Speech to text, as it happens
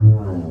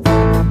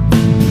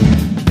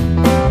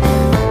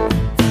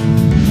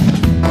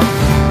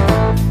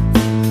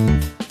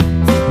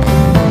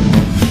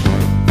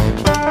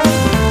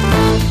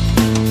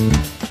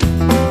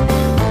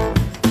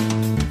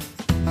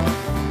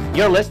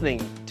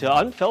listening to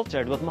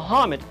Unfiltered with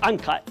Muhammad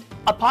Uncut,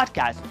 a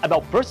podcast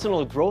about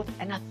personal growth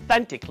and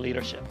authentic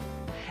leadership.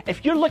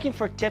 If you're looking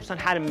for tips on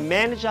how to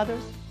manage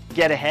others,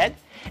 get ahead,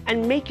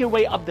 and make your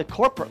way up the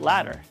corporate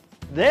ladder,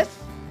 this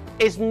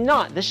is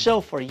not the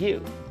show for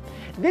you.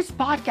 This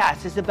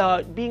podcast is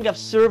about being of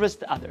service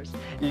to others,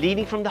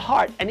 leading from the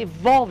heart, and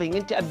evolving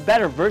into a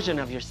better version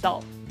of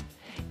yourself.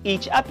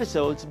 Each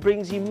episode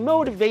brings you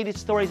motivated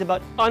stories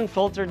about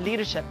unfiltered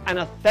leadership and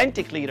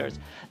authentic leaders,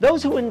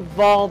 those who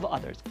involve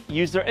others,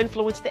 use their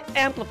influence to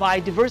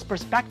amplify diverse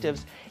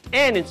perspectives,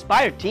 and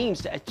inspire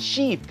teams to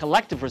achieve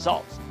collective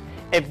results.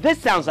 If this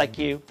sounds like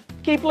you,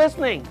 keep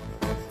listening.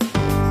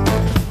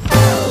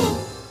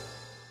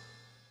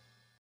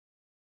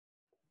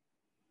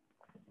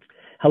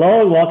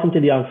 Hello and welcome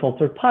to the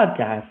Unfiltered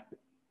podcast,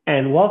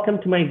 and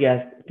welcome to my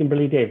guest,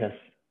 Kimberly Davis.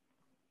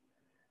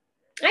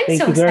 I'm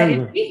so excited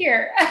to be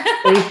here.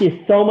 Thank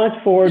you so much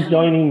for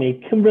joining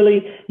me.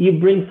 Kimberly, you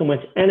bring so much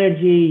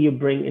energy, you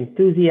bring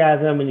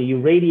enthusiasm, and you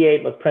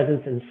radiate with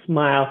presence and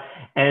smile.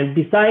 And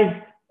besides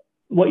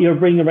what you're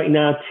bringing right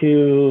now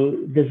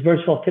to this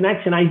virtual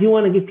connection, I do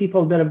want to give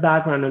people a bit of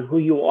background on who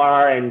you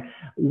are and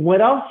what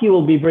else you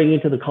will be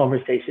bringing to the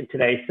conversation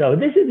today. So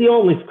this is the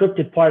only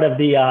scripted part of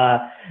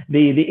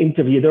the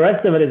interview. The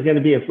rest of it is going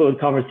to be a fluid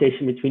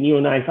conversation between you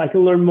and I, so I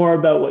can learn more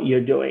about what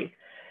you're doing.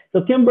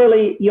 So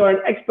Kimberly, you're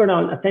an expert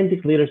on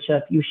authentic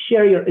leadership. You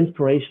share your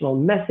inspirational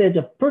message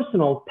of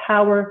personal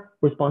power,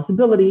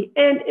 responsibility,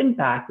 and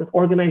impact with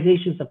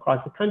organizations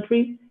across the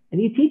country.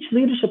 And you teach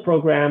leadership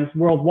programs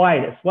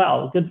worldwide as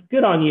well.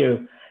 Good on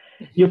you.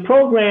 Your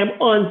program,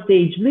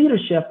 Onstage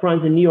Leadership,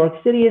 runs in New York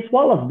City as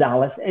well as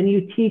Dallas. And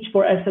you teach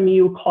for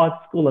SMU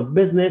Cox School of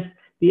Business,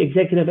 the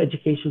executive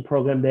education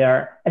program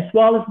there, as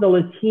well as the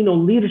Latino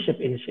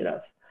Leadership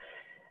Initiative.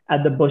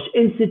 At the Bush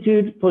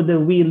Institute for the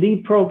We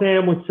Lead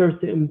program, which serves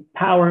to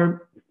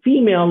empower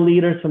female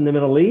leaders from the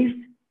Middle East.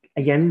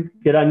 Again,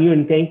 good on you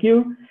and thank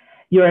you.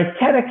 You're a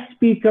TEDx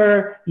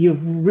speaker. You've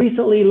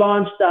recently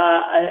launched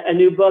a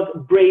new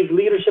book, Brave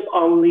Leadership: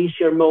 Unleash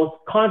Your Most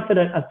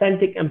Confident,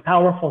 Authentic, and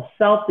Powerful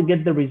Self to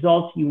get the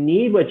results you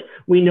need, which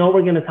we know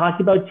we're going to talk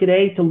about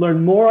today to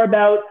learn more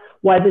about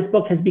why this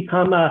book has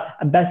become a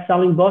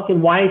best-selling book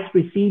and why it's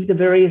received the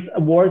various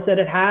awards that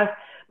it has.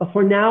 But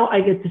for now, I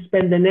get to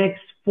spend the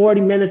next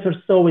 40 minutes or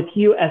so with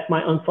you as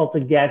my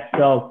unfiltered guest.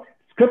 So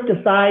script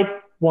aside,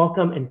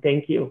 welcome and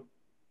thank you.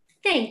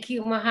 Thank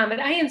you, Muhammad.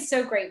 I am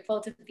so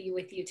grateful to be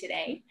with you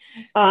today.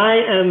 I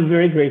am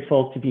very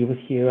grateful to be with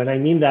you. And I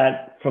mean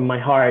that from my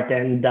heart.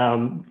 And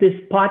this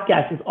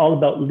podcast is all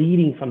about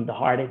leading from the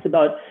heart. It's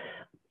about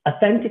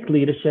authentic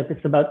leadership.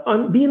 It's about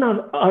being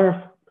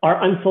our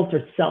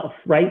unfiltered self,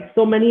 right?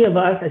 So many of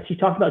us, as you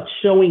talk about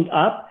showing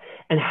up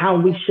and how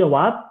we show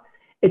up,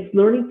 it's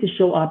learning to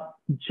show up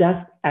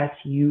just as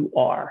you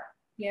are.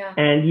 Yeah.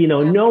 And,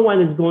 no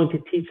one is going to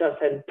teach us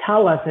and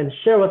tell us and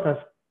share with us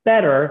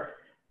better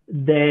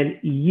than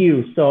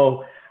you.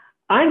 So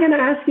I'm going to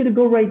ask you to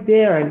go right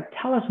there and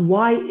tell us,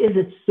 why is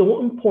it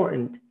so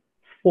important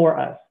for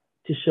us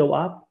to show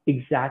up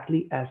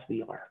exactly as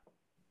we are?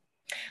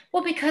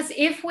 Well, because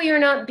if we are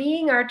not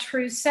being our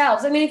true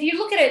selves, I mean, if you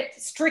look at it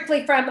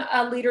strictly from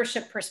a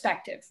leadership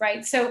perspective,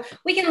 right? So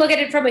we can look at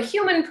it from a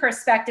human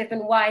perspective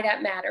and why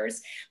that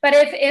matters. But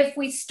if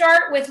we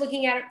start with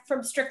looking at it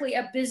from strictly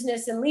a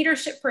business and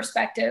leadership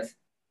perspective,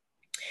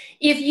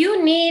 if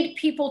you need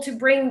people to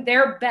bring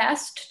their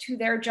best to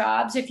their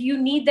jobs, if you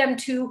need them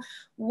to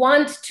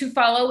want to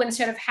follow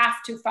instead of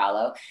have to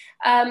follow,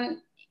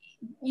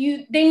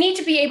 they need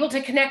to be able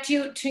to connect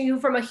to you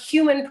from a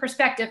human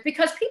perspective,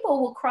 because people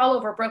will crawl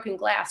over broken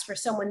glass for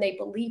someone they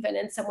believe in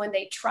and someone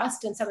they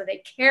trust and someone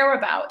they care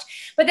about.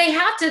 But they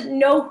have to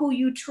know who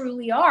you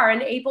truly are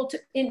and able to,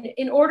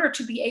 in order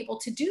to be able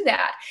to do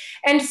that.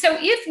 And so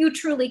if you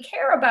truly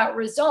care about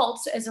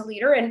results as a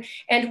leader,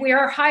 and we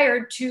are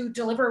hired to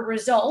deliver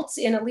results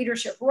in a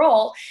leadership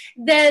role,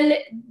 then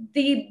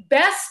the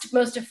best,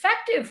 most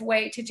effective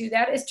way to do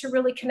that is to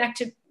really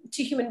connect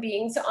to human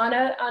beings on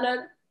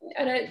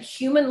a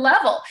human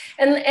level.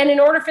 And in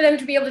order for them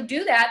to be able to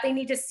do that, they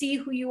need to see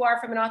who you are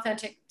from an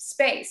authentic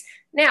space.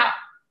 Now,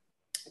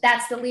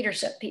 that's the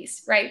leadership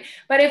piece, right?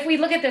 But if we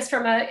look at this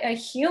from a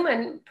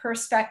human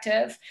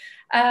perspective,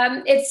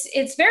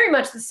 it's very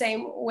much the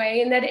same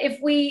way, in that if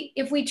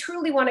we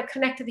truly want to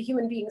connect to the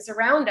human beings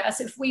around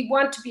us, if we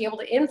want to be able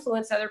to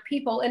influence other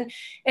people,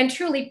 and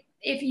truly,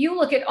 if you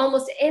look at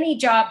almost any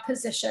job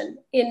position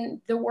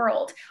in the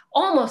world,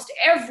 almost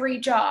every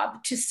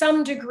job to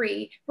some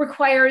degree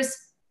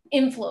requires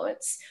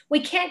influence.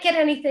 We can't get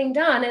anything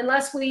done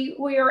unless we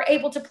are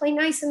able to play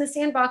nice in the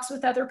sandbox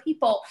with other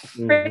people.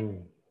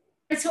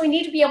 Mm-hmm. So we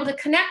need to be able to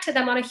connect to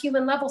them on a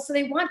human level. So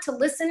they want to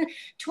listen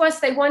to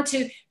us. They want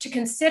to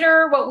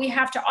consider what we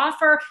have to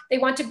offer. They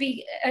want to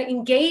be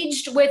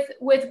engaged with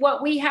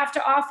what we have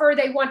to offer.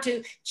 They want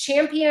to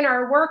champion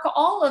our work,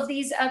 all of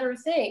these other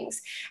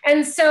things.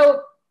 And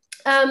so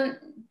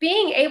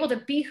being able to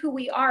be who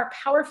we are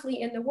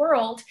powerfully in the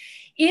world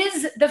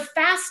is the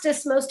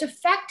fastest, most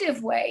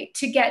effective way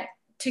to get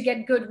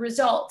good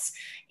results,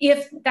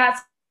 if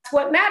that's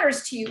what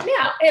matters to you.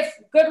 Now, if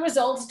good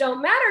results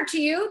don't matter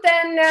to you,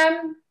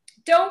 then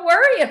don't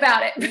worry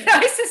about it. But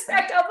I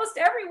suspect almost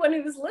everyone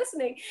who's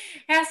listening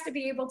has to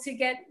be able to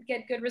get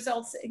good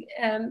results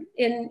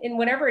in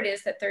whatever it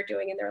is that they're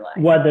doing in their life.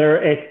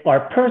 Whether it's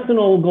our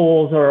personal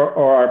goals or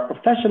our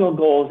professional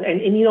goals.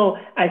 And you know,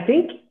 I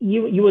think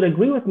you would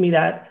agree with me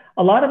that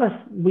a lot of us,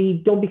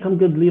 we don't become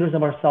good leaders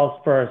of ourselves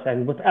first.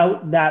 And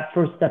without that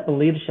first step in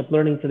leadership,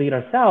 learning to lead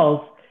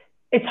ourselves,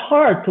 it's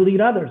hard to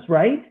lead others,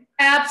 right?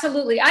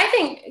 Absolutely. I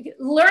think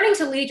learning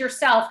to lead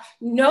yourself,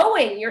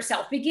 knowing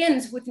yourself,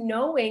 begins with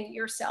knowing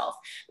yourself.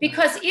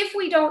 Because if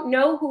we don't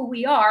know who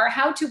we are,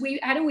 how do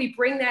we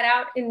bring that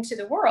out into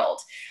the world?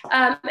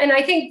 And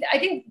I think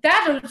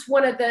that is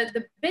one of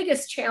the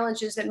biggest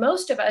challenges that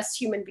most of us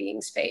human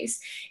beings face,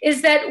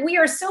 is that we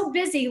are so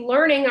busy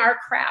learning our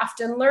craft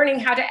and learning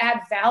how to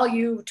add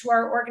value to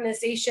our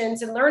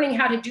organizations and learning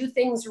how to do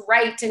things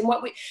right and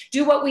what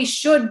we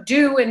should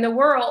do in the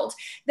world,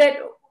 that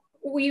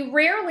we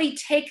rarely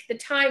take the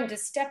time to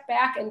step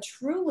back and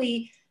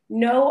truly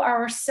know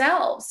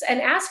ourselves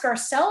and ask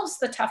ourselves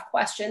the tough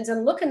questions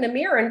and look in the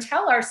mirror and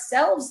tell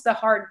ourselves the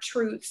hard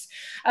truths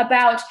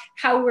about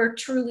how we're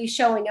truly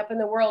showing up in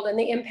the world and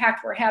the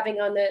impact we're having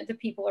on the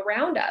people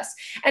around us.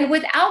 And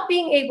without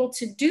being able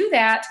to do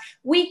that,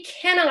 we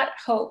cannot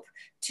hope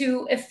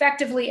to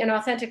effectively and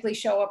authentically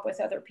show up with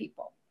other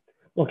people.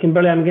 Well,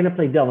 Kimberly, I'm going to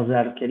play devil's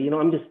advocate. You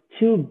know, I'm just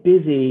too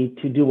busy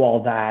to do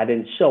all that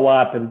and show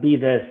up and be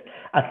this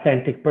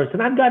authentic person.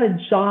 I've got a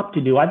job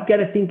to do. I've got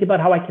to think about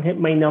how I can hit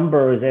my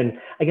numbers, and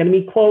I got to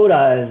meet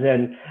quotas,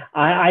 and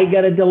I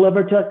got to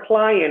deliver to a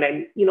client.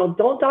 And, you know,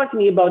 don't talk to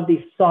me about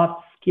these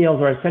soft skills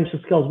or essential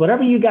skills,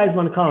 whatever you guys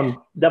want to call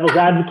them. Devil's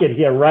advocate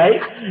here,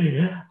 right?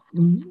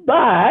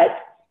 But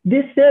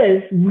this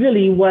is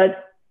really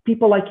what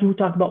people like you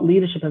talk about: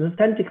 leadership and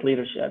authentic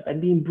leadership and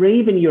being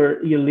brave in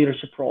your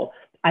leadership role.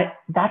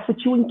 That's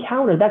what you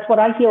encounter. That's what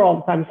I hear all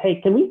the time. Is,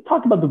 hey, can we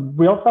talk about the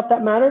real stuff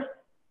that matters?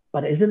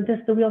 But isn't this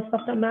the real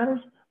stuff that matters?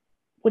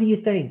 What do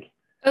you think?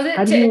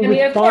 How do you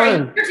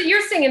respond? Of course,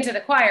 you're singing to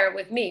the choir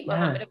with me,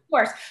 Mohammed. Yeah. Of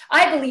course,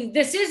 I believe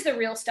this is the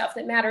real stuff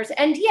that matters.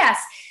 And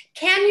yes,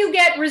 can you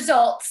get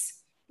results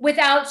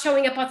without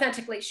showing up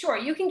authentically? Sure,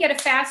 you can get a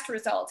fast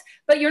result,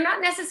 but you're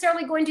not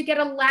necessarily going to get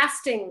a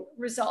lasting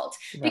result,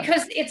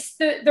 because it's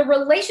the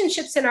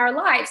relationships in our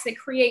lives that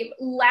create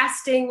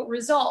lasting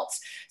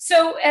results.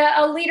 So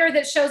a leader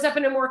that shows up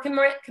in a more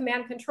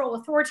command control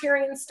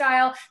authoritarian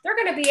style, they're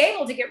going to be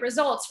able to get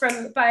results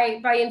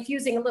by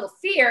infusing a little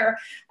fear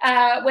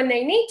when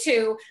they need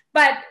to,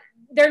 but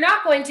they're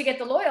not going to get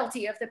the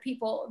loyalty of the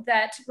people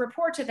that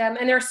report to them.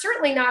 And they're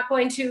certainly not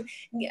going to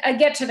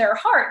get to their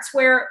hearts,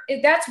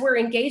 that's where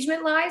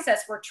engagement lies.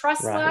 That's where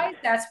trust lies.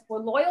 That's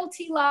where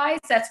loyalty lies.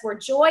 That's where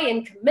joy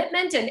and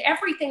commitment and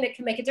everything that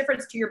can make a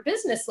difference to your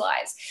business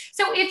lies.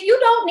 So if you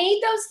don't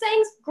need those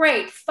things,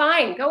 great,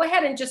 fine. Go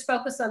ahead and just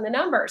focus on the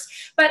numbers.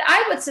 But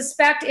I would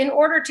suspect in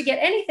order to get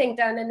anything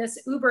done in this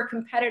uber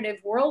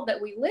competitive world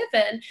that we live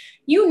in,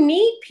 you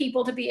need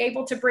people to be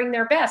able to bring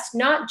their best,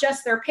 not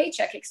just their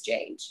paycheck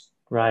exchange.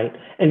 Right.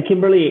 And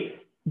Kimberly,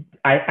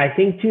 I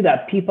think too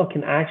that people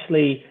can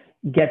actually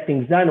get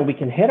things done, and we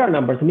can hit our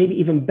numbers, and maybe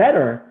even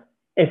better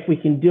if we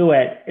can do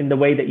it in the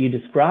way that you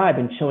describe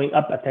and showing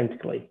up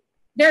authentically.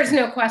 There's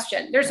no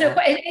question. There's no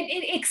question.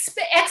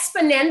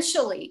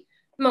 Exponentially,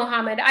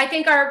 Mohammed, I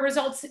think our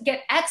results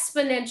get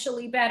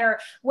exponentially better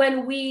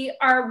when we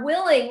are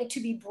willing to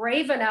be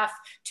brave enough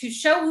to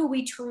show who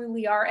we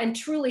truly are and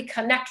truly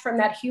connect from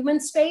that human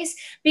space,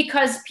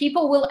 because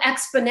people will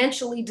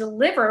exponentially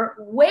deliver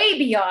way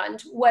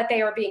beyond what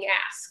they are being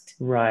asked.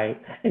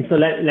 Right. And so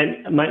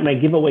my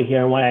giveaway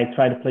here, and why I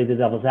try to play the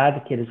devil's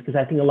advocate, is because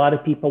I think a lot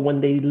of people, when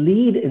they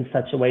lead in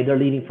such a way, they're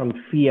leading from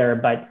fear,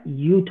 but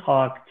you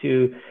talk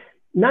to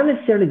not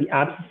necessarily the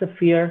absence of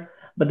fear,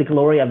 but the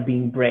glory of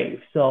being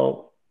brave.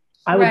 So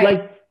I would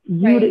like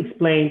you to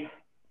explain,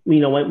 you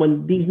know,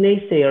 when these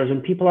naysayers,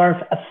 when people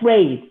are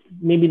afraid,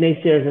 maybe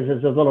naysayers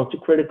is a little too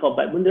critical,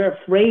 but when they're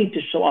afraid to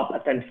show up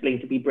authentically,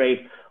 to be brave,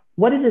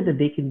 what is it that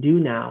they can do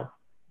now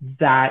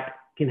that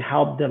can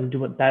help them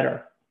do it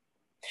better?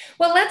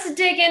 Well, let's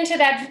dig into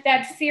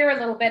that fear a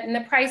little bit and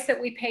the price that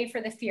we pay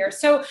for the fear.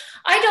 So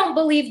I don't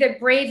believe that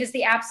brave is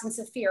the absence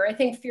of fear. I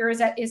think fear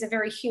is a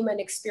very human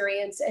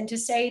experience. And to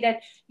say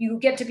that you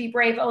get to be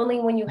brave only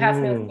when you have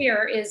no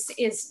fear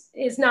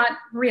is not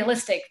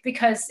realistic,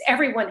 because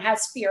everyone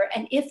has fear.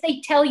 And if they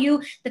tell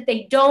you that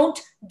they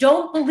don't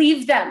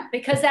believe them,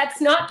 because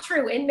that's not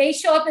true. It may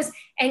show up as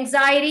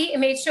anxiety. It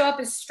may show up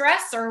as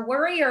stress or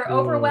worry or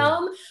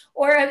overwhelm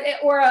or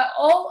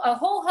a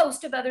whole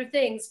host of other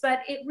things, but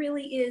it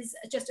really is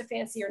just a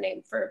fancier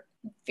name for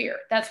fear.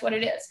 That's what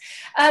it is.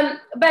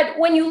 But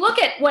when you look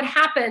at what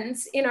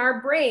happens in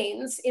our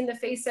brains in the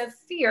face of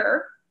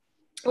fear,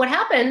 what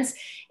happens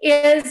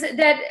is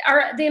that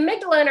the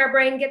amygdala in our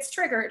brain gets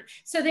triggered.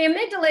 So the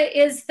amygdala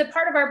is the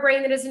part of our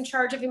brain that is in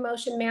charge of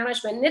emotion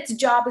management, and its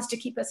job is to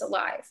keep us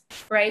alive,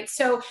 right?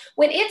 So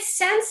when it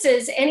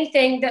senses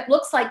anything that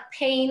looks like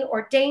pain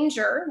or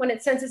danger, when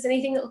it senses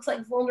anything that looks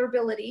like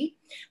vulnerability,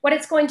 what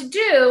it's going to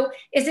do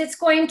is it's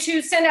going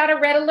to send out a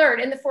red alert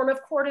in the form of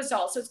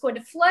cortisol. So it's going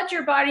to flood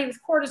your body with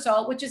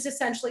cortisol, which is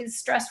essentially the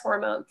stress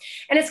hormone.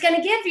 And it's going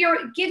to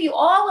give you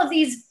all of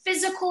these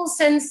physical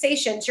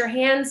sensations. Your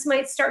hands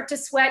might start to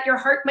sweat, your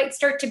heart might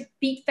start to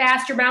beat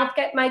fast, your mouth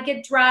might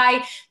get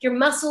dry, your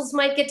muscles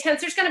might get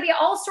tense. There's going to be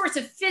all sorts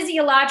of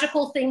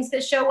physiological things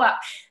that show up.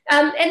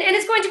 And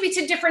it's going to be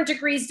to different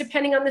degrees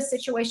depending on the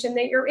situation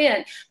that you're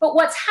in. But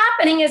what's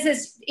happening is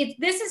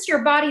this is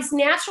your body's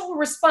natural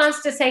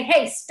response to say,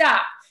 hey,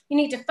 stop. You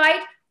need to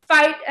fight,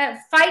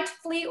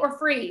 flee, or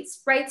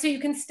freeze, right? So you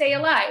can stay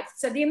alive.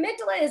 So the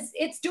amygdala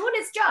it's doing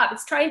its job.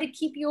 It's trying to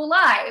keep you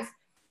alive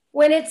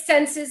when it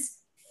senses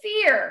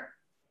fear,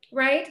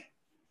 right?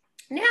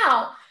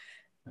 Now,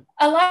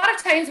 a lot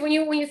of times when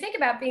you think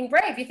about being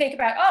brave, you think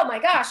about, oh my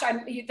gosh,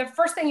 the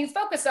first thing you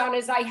focus on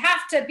is I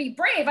have to be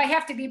brave. I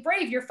have to be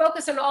brave. You're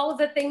focused on all of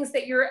the things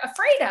that you're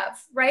afraid of,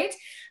 right?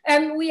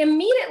 And we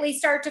immediately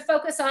start to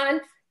focus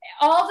on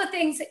all the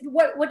things.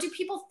 What do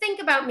people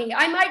think about me?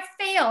 I might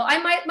fail.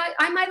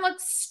 I might look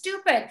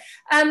stupid.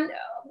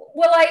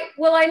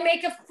 Will I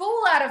make a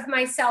fool out of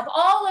myself?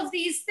 All of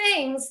these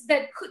things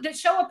that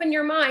show up in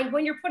your mind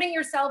when you're putting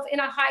yourself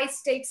in a high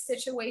stakes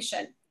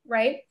situation,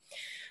 right?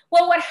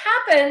 Well, what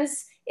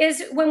happens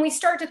is when we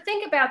start to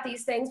think about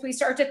these things, we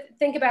start to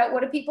think about,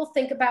 what do people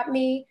think about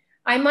me?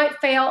 I might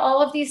fail,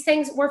 all of these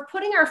things. We're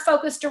putting our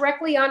focus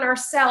directly on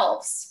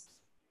ourselves.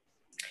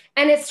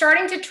 And it's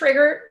starting to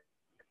trigger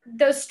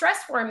those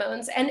stress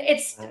hormones. And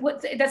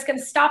that's going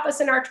to stop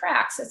us in our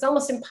tracks. It's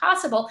almost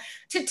impossible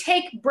to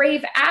take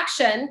brave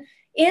action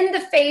in the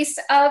face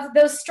of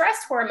those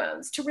stress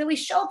hormones, to really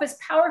show up as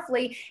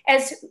powerfully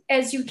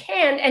as you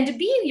can, and to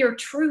be your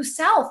true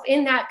self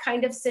in that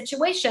kind of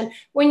situation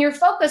when you're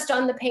focused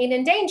on the pain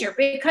and danger,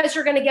 because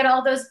you're going to get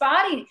all those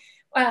body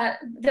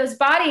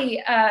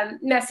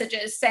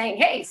messages saying,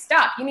 hey,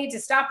 stop, you need to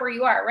stop where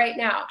you are right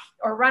now,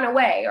 or run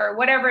away, or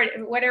whatever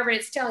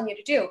it's telling you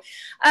to do.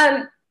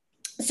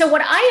 So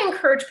what I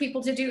encourage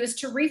people to do is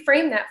to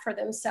reframe that for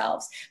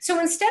themselves. So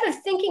instead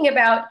of thinking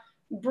about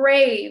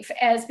brave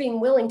as being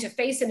willing to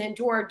face and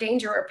endure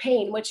danger or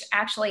pain, which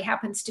actually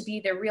happens to be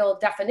the real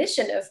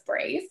definition of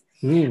brave,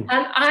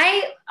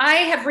 I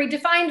have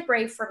redefined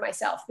brave for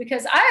myself,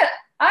 because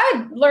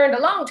I learned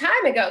a long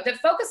time ago that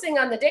focusing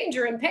on the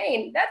danger and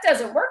pain, that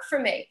doesn't work for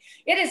me.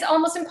 It is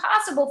almost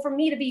impossible for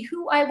me to be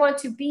who I want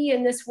to be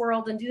in this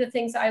world and do the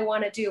things I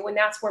want to do when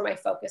that's where my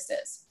focus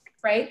is.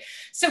 Right?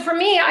 So for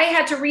me, I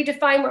had to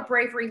redefine what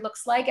bravery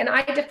looks like. And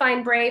I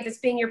define brave as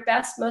being your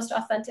best, most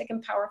authentic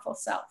and powerful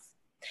self.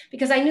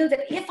 Because I knew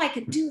that if I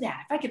could do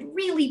that, if I could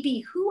really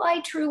be who I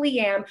truly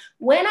am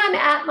when I'm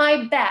at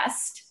my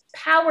best,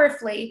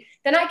 powerfully,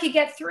 then I could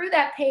get through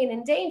that pain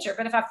and danger.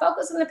 But if I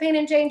focus on the pain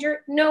and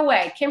danger, no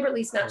way.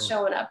 Kimberly's not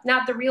showing up,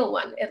 not the real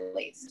one, at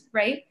least,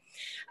 right?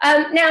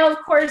 Now, of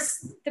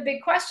course, the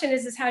big question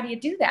is how do you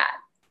do that?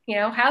 You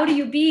know, how do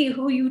you be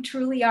who you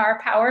truly are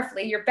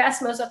powerfully, your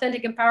best, most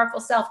authentic and powerful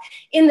self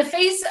in the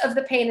face of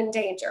the pain and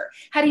danger?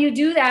 How do you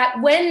do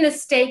that when the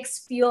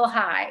stakes feel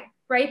high?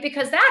 Right?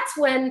 Because that's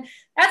when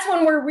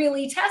we're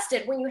really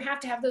tested, when you have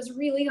to have those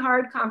really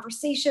hard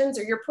conversations,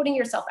 or you're putting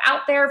yourself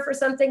out there for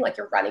something, like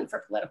you're running for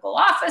political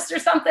office or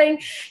something,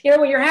 you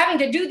know, when you're having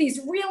to do these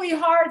really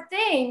hard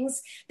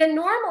things, then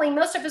normally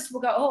most of us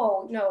will go,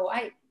 oh no,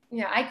 I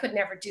could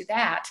never do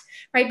that,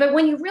 right? But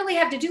when you really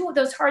have to do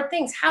those hard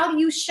things, how do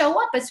you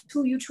show up as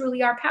who you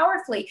truly are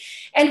powerfully?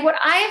 And what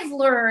I've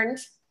learned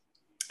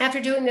after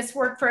doing this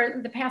work for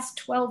the past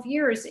 12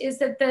 years is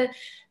that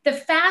the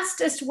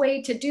fastest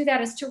way to do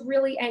that is to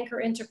really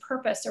anchor into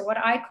purpose, or what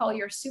I call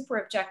your super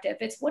objective.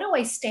 It's, what do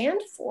I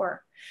stand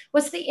for?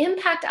 What's the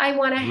impact I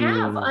want to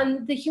have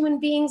on the human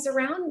beings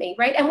around me,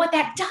 right? And what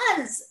that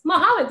does,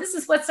 Mohammed, this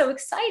is what's so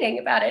exciting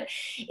about it,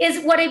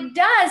 is what it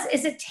does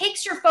is it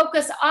takes your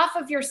focus off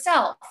of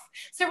yourself.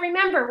 So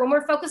remember, when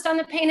we're focused on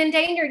the pain and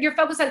danger, you're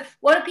focused on,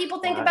 what do people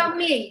think about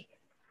me?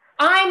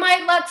 I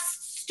might look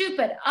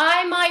stupid.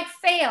 I might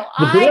fail.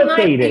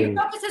 Your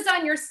focus is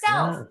on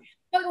yourself. Yeah.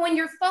 But when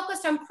you're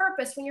focused on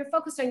purpose, when you're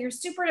focused on your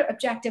super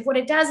objective, what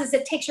it does is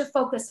it takes your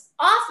focus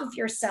off of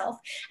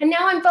yourself. And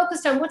now I'm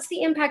focused on, what's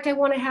the impact I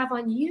want to have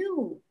on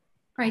you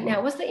right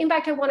now? What's the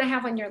impact I want to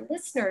have on your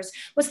listeners?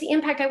 What's the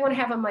impact I want to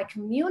have on my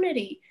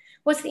community?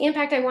 What's the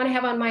impact I want to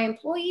have on my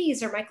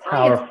employees or my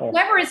clients? Powerful.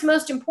 Whoever is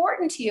most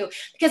important to you.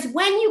 Because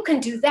when you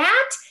can do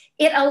that,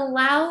 it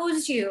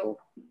allows you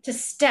to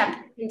step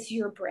into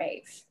your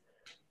brave.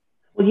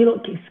 Well, you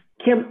know,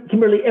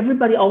 Kimberly,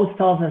 everybody always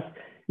tells us,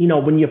 you know,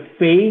 when you're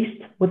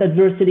faced with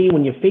adversity,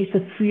 when you're faced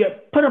with fear,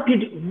 put up your,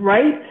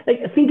 right?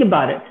 Like, think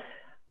about it.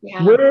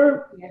 Yeah.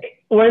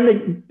 We're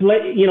in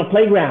the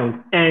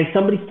playground, and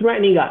somebody's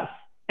threatening us,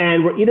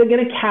 and we're either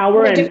going to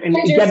cower and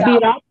get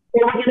beat up,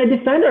 or we're going to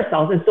defend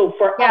ourselves. And so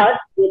for us,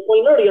 you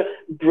point earlier,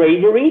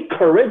 bravery,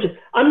 courage,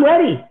 I'm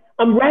ready.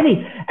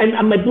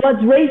 And my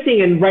blood's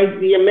racing, and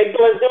the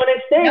amygdala is doing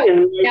its thing,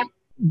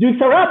 and dukes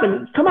are up,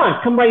 and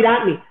come right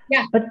at me.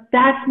 Yeah. But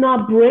that's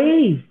not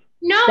brave.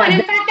 No, and in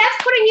fact,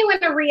 that's putting you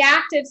in a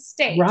reactive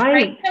state,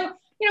 right? So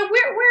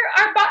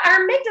our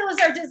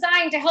amygdalas are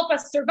designed to help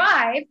us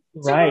survive.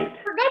 So right.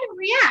 we're going to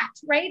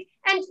react, right?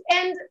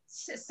 And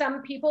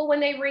some people, when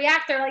they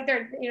react,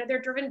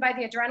 they're driven by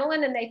the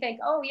adrenaline, and they think,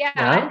 oh yeah,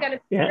 I'm going to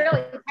be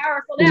really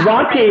powerful now.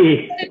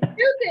 Rocky. Right? The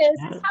truth is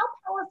how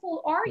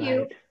powerful are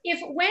you if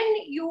when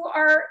you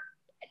are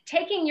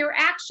taking your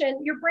action,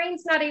 your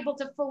brain's not able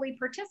to fully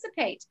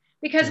participate?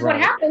 Because what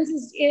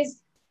happens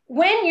is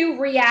when you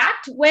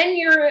react, when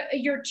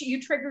you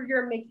trigger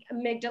your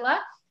amygdala,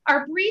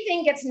 our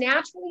breathing gets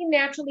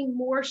naturally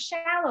more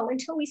shallow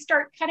until we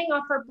start cutting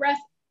off our breath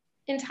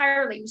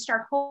entirely. We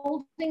start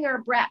holding our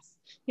breath.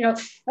 I'm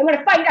going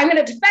to fight. I'm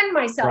going to defend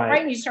myself,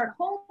 right? And you start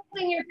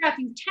holding your breath.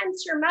 You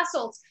tense your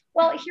muscles.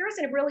 Well, here's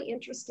a really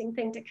interesting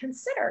thing to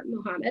consider,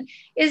 Mohammed,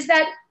 is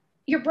that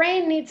your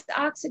brain needs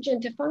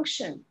oxygen to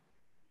function.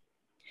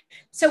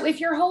 So if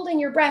you're holding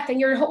your breath and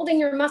you're holding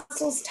your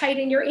muscles tight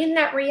and you're in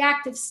that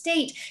reactive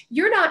state,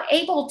 you're not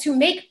able to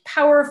make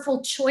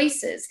powerful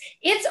choices.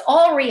 It's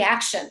all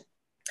reaction.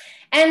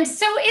 And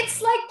so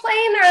it's like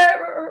playing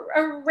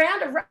a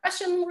round of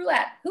Russian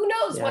roulette. Who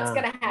knows what's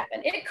going to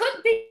happen? It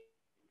could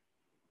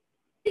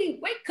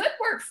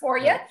work for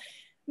you.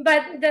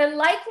 But the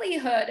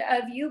likelihood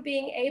of you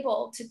being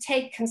able to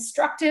take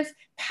constructive,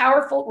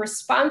 powerful,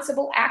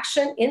 responsible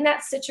action in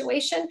that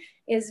situation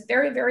is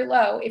very, very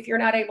low if you're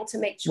not able to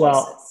make choices.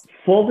 Well,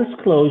 full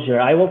disclosure,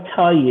 I will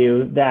tell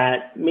you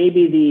that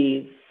maybe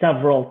the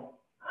several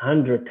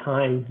hundred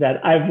times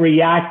that I've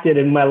reacted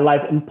in my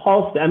life,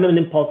 I'm an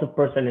impulsive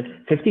person.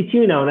 I'm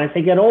 52 now, and as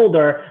I get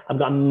older, I've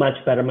gotten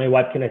much better. My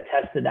wife can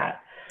attest to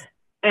that.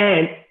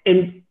 And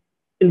in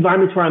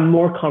environments where I'm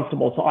more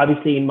comfortable, so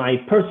obviously in my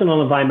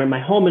personal environment,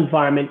 my home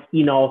environment,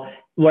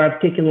 where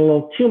I've taken a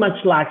little too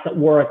much lax at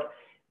work,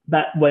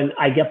 but when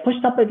I get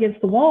pushed up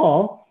against the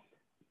wall,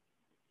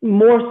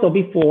 more so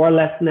before,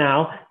 less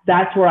now,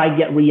 that's where I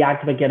get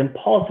reactive, I get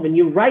impulsive. And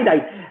you're right,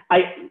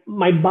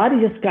 my body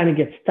just kind of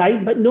gets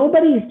tight, but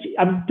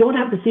I don't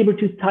have the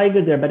saber-toothed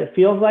tiger there, but it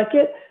feels like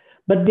it.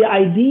 But the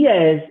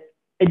idea is,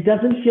 it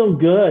doesn't feel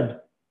good.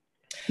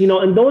 In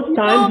those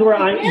times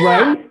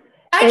where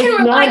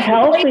it's not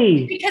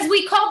healthy. Because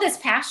we call this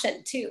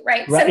passion too,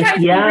 right? Sometimes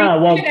we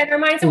read it in our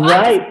minds, I'm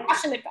just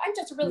passionate. I'm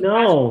just a really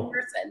passionate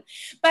person.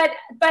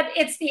 But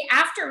it's the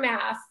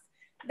aftermath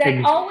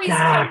that always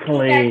comes with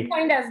that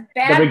kind of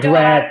bad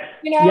regret.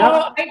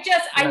 Dog.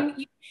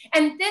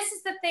 And this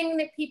is the thing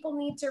that people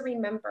need to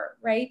remember,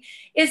 right?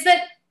 Is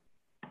that,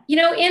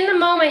 in the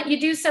moment you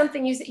do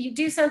something,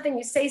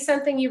 you say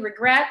something you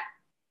regret,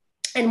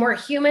 and we're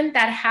human,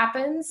 that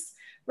happens,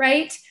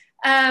 right?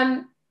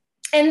 And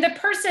the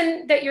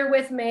person that you're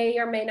with may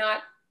or may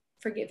not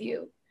forgive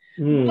you.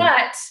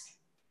 But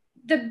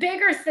the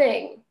bigger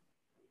thing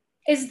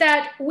is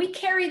that we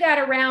carry that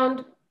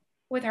around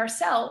with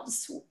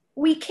ourselves.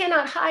 We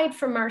cannot hide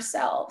from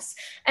ourselves.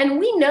 And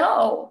we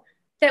know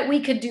that we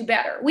could do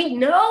better. We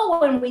know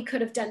when we could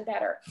have done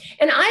better.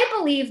 And I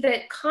believe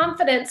that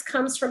confidence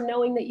comes from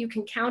knowing that you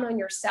can count on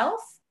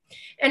yourself.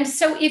 And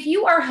so if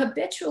you are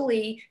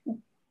habitually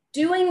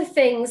doing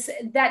things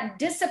that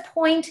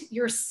disappoint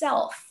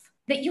yourself,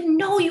 that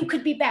you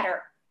could be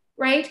better,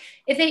 right?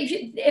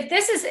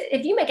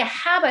 If you make a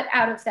habit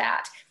out of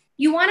that,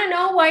 you want to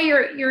know why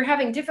you're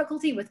having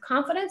difficulty with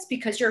confidence,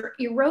 because you're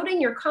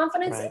eroding your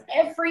confidence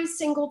every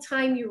single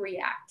time you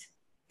react.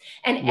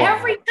 And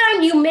every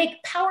time you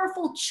make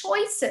powerful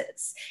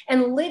choices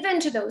and live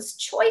into those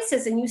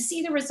choices and you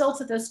see the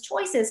results of those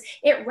choices,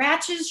 it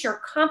ratchets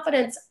your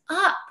confidence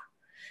up.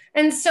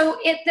 And so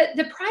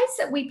the price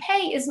that we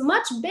pay is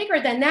much bigger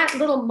than that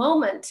little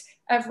moment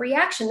of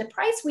reaction. The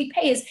price we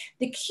pay is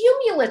the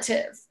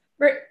cumulative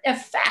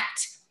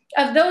effect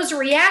of those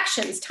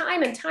reactions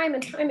time and time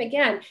and time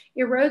again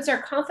erodes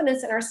our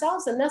confidence in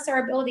ourselves and thus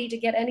our ability to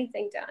get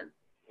anything done.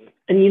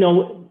 And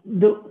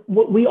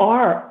we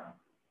are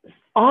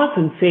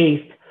often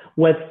faced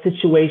with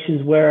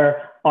situations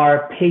where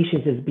our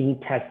patience is being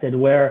tested,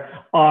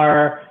 where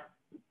our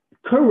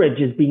courage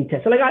is being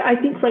tested. Like I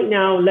think right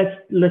now, let's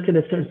look at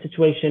a certain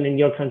situation in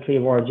your country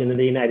of origin, in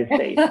the United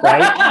States,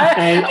 right?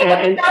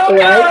 I know,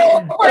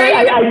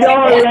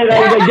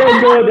 I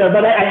don't go there,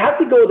 but I have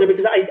to go there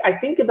because I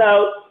think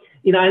about,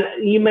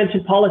 you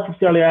mentioned politics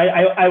earlier.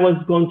 I was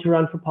going to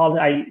run for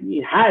politics.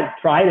 I had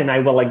tried and I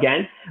will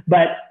again.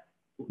 But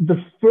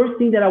the first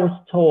thing that I was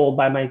told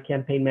by my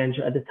campaign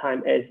manager at the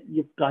time is,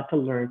 you've got to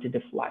learn to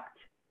deflect.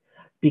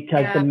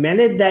 Because the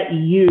minute that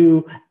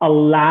you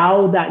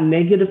allow that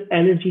negative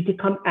energy to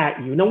come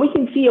at you, now we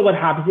can see what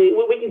happens.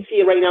 We can see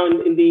it right now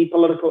in the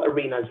political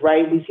arenas,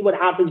 right? We see what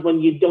happens when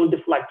you don't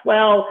deflect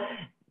well.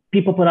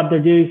 People put up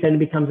their dues and it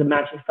becomes a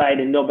matching fight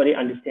and nobody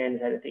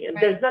understands anything. And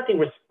there's nothing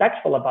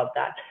respectful about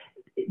that.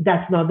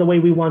 That's not the way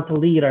we want to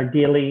lead our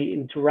daily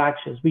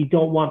interactions. We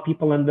don't want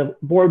people in the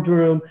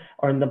boardroom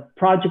or in the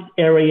project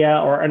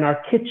area or in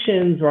our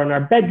kitchens or in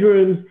our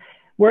bedrooms,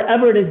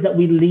 wherever it is that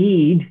we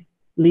lead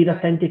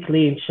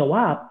authentically and show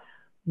up.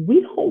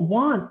 We don't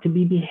want to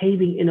be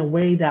behaving in a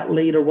way that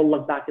later we'll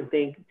look back and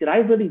think, did I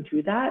really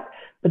do that?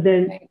 But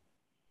then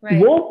Right.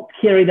 We'll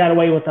carry that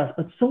away with us,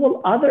 but so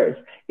will others.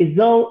 Is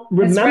they'll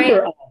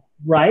remember us,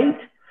 right?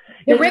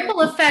 The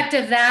ripple effect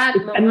of that,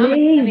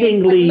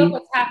 amazingly, look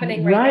what's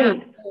happening right now in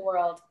the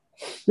world.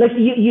 Like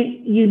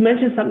you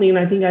mentioned something, and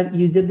I think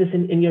you did this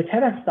in your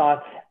TEDx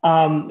talk.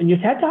 In your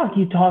TED talk,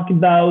 you talk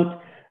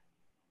about,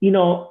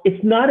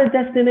 it's not a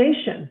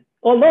destination.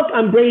 Oh, look,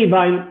 I'm brave.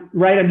 I'm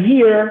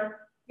here,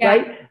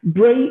 right?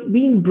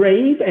 Being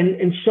brave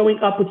and showing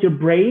up with your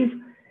brave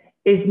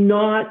is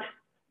not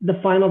the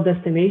final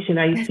destination.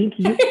 I think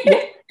you,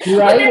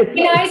 right? Wouldn't that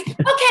be nice?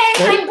 Okay,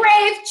 I'm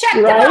brave. Check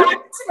the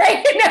box,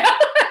 right?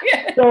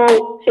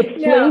 So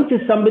explain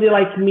to somebody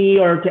like me,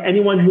 or to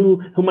anyone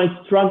who might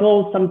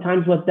struggle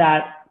sometimes with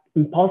that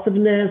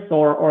impulsiveness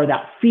or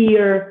that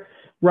fear,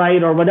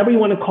 right? Or whatever you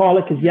want to call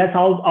it. Because yes,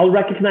 I'll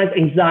recognize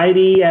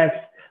anxiety as,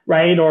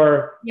 right?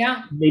 Or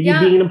maybe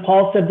being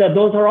impulsive. That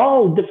those are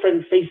all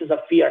different faces of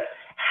fear.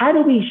 How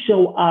do we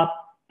show up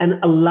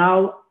and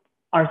allow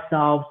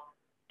ourselves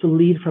to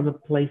lead from a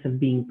place of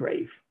being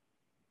brave?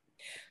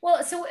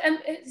 Well, so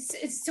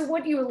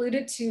what you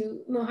alluded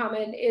to,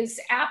 Muhammad,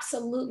 is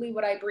absolutely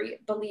what I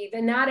believe,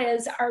 and that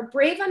is our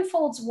brave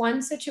unfolds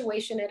one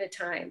situation at a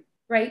time,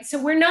 right?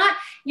 So we're not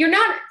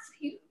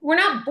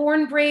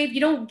born brave. You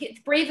don't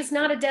get brave is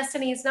not a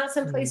destiny. It's not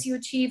someplace you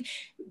achieve.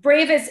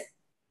 Brave is,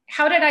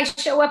 how did I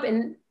show up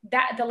in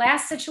the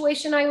last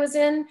situation I was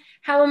in?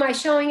 How am I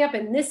showing up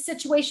in this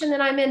situation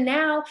that I'm in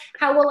now?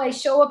 How will I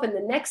show up in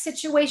the next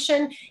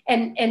situation?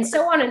 And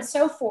so on and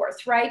so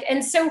forth, right?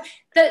 And so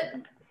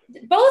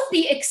both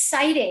the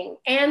exciting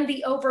and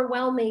the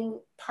overwhelming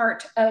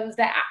part of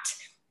that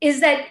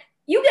is that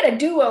you get a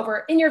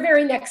do-over in your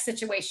very next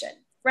situation,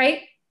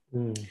 right?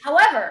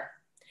 However,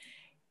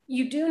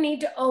 you do need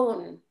to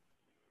own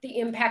the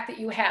impact that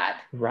you had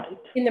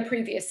in the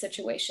previous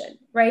situation,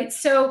 right?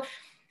 So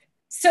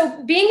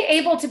being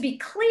able to be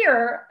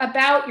clear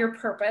about your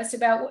purpose,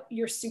 about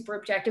your super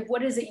objective,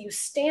 what is it you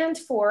stand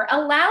for,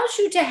 allows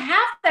you to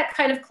have that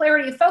kind of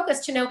clarity of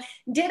focus to know,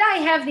 did I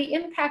have the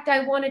impact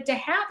I wanted to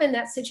have in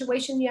that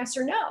situation, yes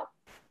or no,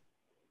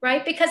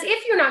 right? Because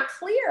if you're not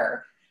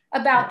clear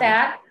about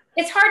that,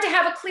 it's hard to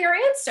have a clear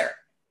answer.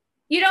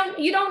 You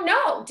don't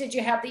know, did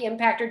you have the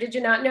impact or did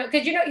you not know?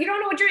 Because you don't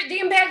know what the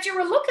impact you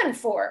were looking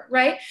for,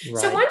 right?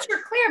 So once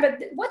you're clear, but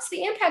what's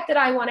the impact that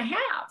I want to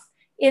have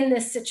in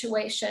this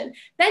situation,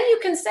 then you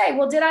can say,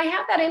 well, did I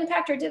have that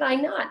impact or did I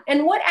not?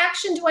 And what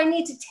action do I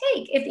need to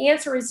take? If the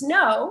answer is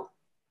no,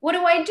 what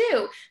do I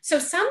do? So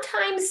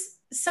sometimes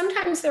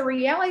the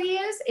reality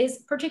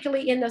is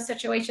particularly in those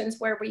situations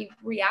where we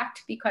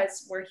react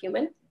because we're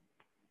human,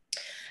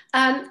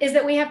 is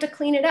that we have to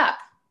clean it up.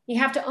 You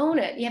have to own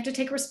it. You have to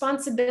take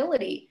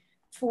responsibility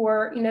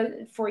for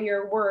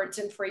your words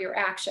and for your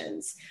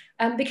actions.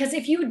 Because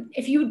if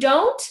you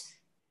don't,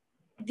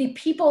 the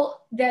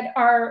people that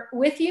are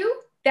with you,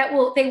 they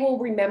will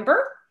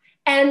remember,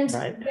 and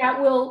that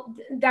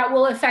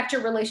will affect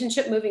your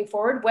relationship moving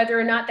forward, whether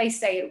or not they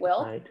say it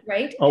will,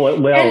 right? Oh, it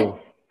will.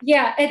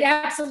 It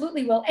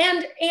absolutely will.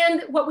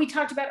 And what we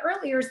talked about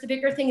earlier is the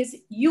bigger thing is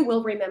you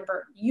will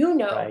remember,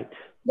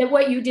 that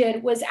what you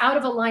did was out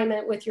of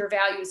alignment with your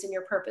values and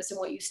your purpose and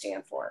what you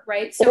stand for,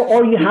 right? So,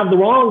 or you have the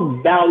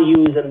wrong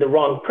values and the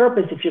wrong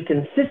purpose if you're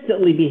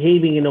consistently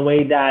behaving in a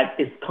way that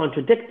is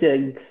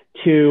contradicting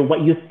to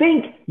what you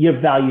think your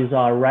values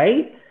are,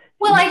 right?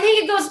 Well, I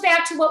think it goes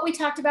back to what we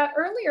talked about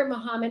earlier,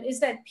 Muhammad, is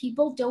that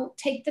people don't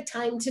take the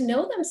time to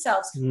know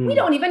themselves. We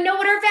don't even know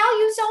what our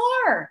values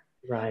are.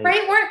 Right.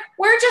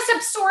 We're just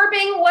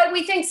absorbing what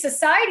we think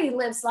society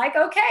lives like.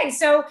 Okay.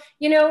 So,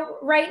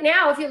 right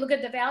now, if you look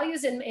at the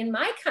values in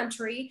my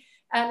country,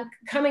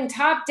 coming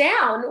top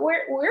down,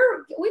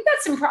 we've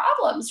got some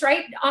problems,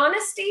 right?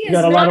 Honesty is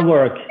a lot of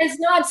work. It's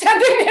not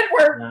something that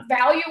we're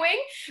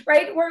valuing,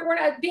 right? We're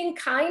not being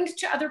kind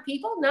to other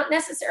people, not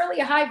necessarily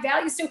a high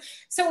value.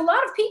 So a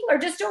lot of people are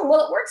just doing,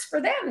 well, it works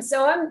for them.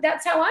 So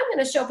that's how I'm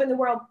going to show up in the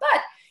world.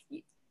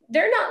 But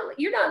they're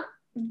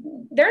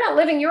not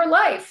living your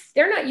life.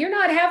 You're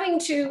not having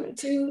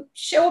to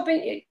show up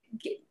and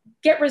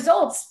get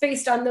results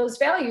based on those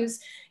values.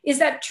 Is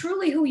that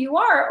truly who you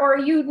are, or are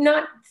you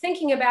not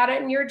thinking about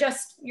it and you're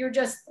just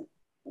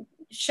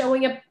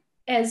showing up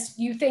as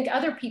you think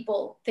other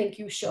people think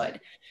you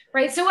should,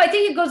 right? So I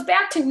think it goes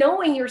back to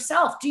knowing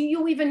yourself. Do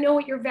you even know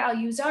what your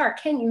values are?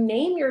 Can you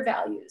name your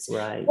values?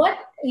 Right. What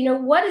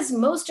is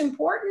most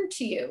important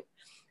to you?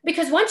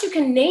 Because once you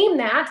can name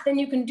that, then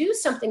you can do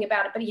something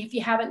about it. But if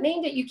you haven't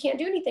named it, you can't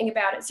do anything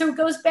about it. So it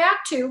goes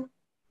back to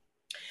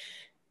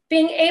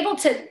being able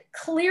to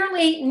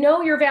clearly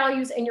know your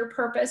values and your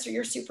purpose or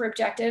your super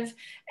objective,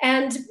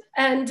 and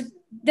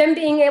then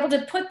being able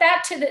to put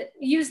that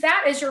use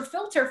that as your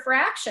filter for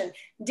action.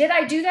 Did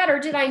I do that or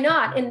did I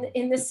not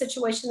in this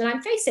situation that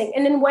I'm facing?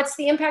 And then what's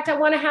the impact I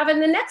want to have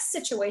in the next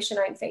situation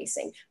I'm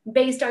facing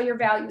based on your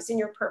values and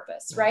your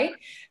purpose, right?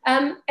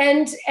 And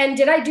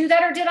did I do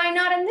that or did I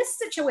not in this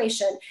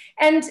situation?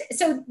 And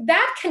so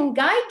that can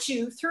guide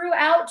you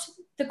throughout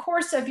the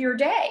course of your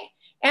day.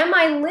 Am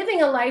I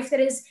living a life that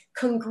is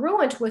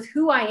congruent with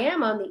who I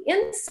am on the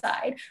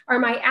inside? Are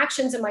my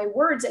actions and my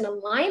words in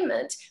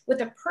alignment with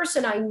the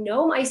person I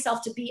know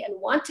myself to be and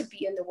want to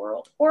be in the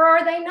world? Or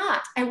are they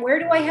not? And where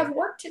do I have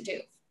work to do?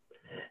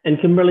 And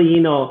Kimberly,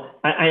 you know,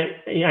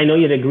 I know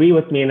you'd agree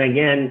with me. And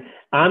again,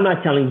 I'm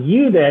not telling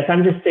you this.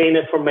 I'm just saying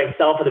it for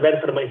myself, for the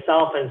benefit of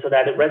myself, and so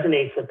that it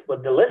resonates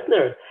with the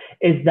listeners,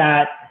 is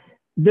that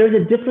there's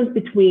a difference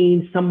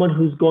between someone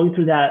who's going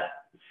through that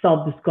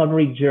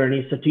self-discovery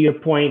journey. So to your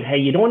point, hey,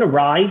 you don't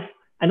arrive.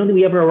 I don't think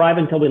we ever arrive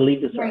until we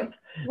leave this earth.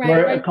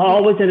 We're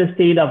always in a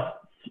state of,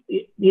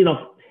 you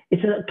know,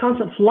 it's a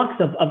constant flux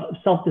of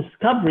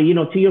self-discovery. You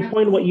know, to your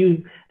point,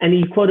 you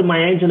quoted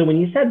Maya Angelou when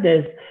you said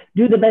this: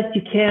 do the best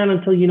you can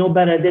until you know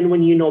better. Then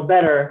when you know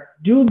better,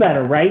 do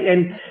better, right?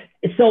 And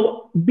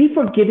so be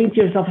forgiving to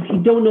yourself if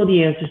you don't know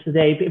the answers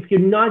today, if you're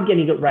not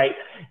getting it right,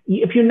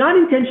 if you're not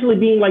intentionally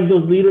being like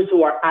those leaders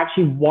who are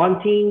actually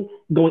wanting,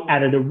 going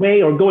out of their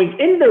way or going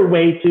in their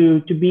way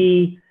to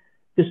be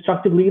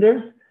destructive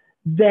leaders,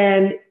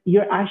 then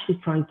you're actually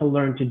trying to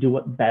learn to do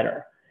it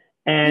better.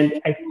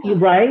 And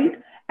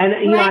right? And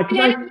you know,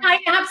 I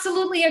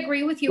absolutely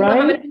agree with you, right?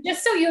 Mohammed.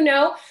 Just so you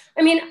know,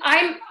 I mean,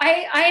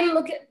 I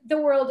look at the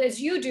world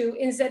as you do,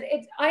 is that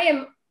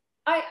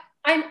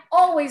I'm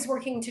always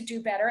working to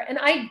do better. And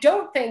I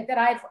don't think that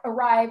I've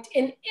arrived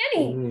in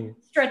any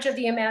stretch of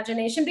the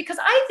imagination, because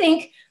I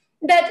think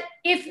that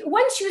if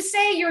once you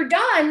say you're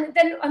done,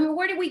 then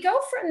where do we go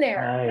from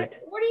there? Right.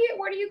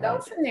 Where do you go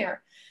from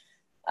there?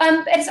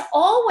 It's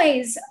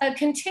always a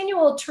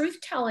continual truth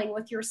telling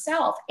with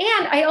yourself.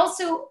 And I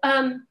also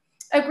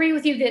agree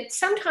with you that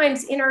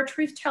sometimes in our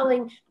truth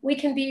telling, we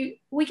can be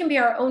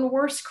our own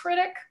worst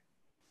critic.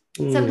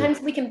 Sometimes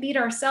we can beat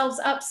ourselves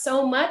up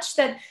so much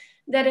that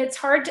it's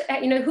hard to,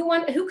 you know,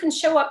 who can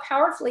show up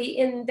powerfully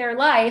in their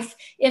life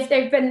if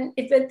they've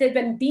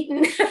been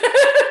beaten,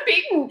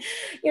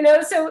 you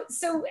know.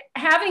 So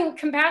having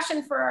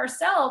compassion for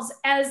ourselves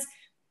as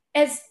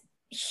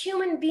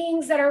human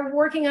beings that are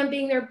working on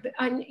being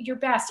on your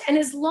best, and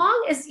as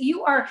long as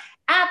you are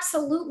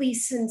absolutely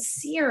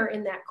sincere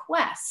in that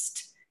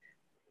quest,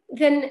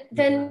 then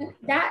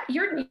that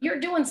you're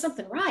doing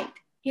something right,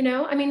 you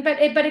know. I mean, but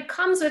it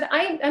comes with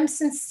I'm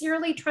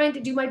sincerely trying to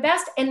do my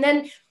best, and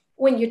then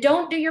when you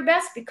don't do your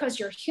best because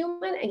you're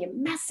human and you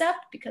mess up,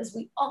 because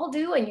we all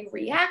do, and you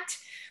react,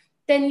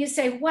 then you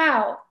say,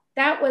 wow,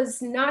 that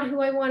was not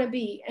who I want to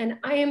be. And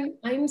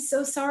I'm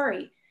so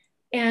sorry.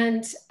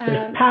 And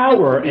there's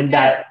power in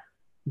that.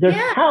 There's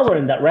power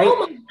in that, right?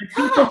 Oh my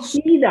people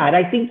see that.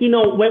 I think, you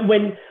know,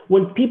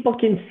 when people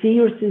can see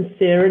your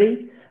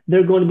sincerity,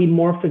 they're going to be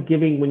more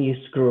forgiving when you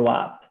screw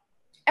up.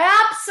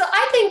 Absolutely.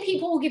 I think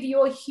people will give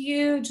you a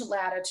huge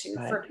latitude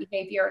for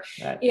behavior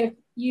if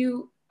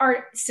you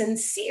are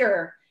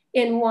sincere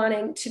in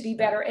wanting to be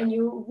better and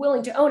you're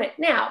willing to own it.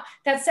 Now,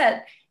 that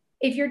said,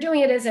 if you're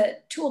doing it as a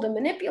tool to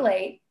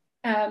manipulate,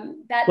 well,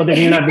 then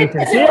you're not being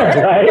sincere,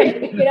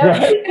 right? You know,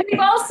 right. And we've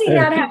all seen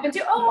that happen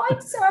too. Oh,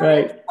 I'm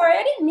sorry. I'm sorry.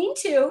 I didn't mean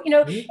to. You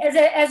know,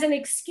 as an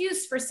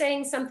excuse for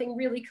saying something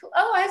really cool.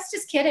 Oh, I was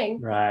just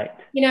kidding. Right.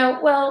 You know,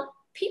 well,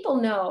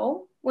 people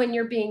know when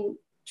you're being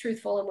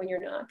truthful and when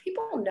you're not.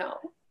 People know.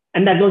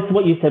 And that goes to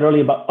what you said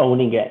earlier about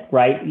owning it,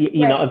 right?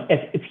 You know,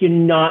 if you're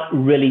not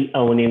really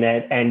owning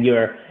it and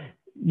you're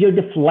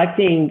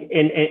deflecting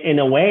in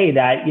a way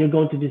that you're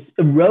going to just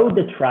erode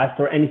the trust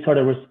or any sort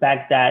of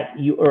respect that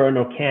you earn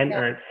or can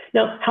earn.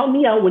 Now, help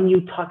me out when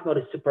you talk about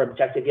a super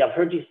objective. Yeah, I've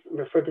heard you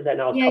refer to that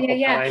now a couple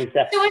times.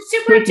 So a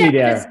super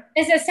objective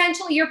is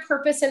essentially your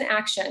purpose and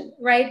action,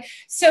 right?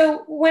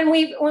 So when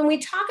we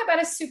talk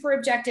about a super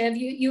objective,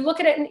 you look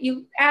at it and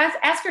you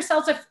ask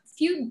yourselves a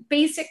few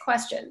basic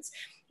questions.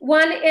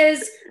 One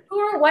is, who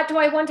or what do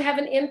I want to have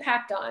an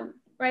impact on?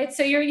 Right.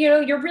 So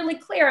you're really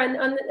clear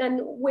on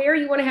where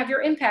you want to have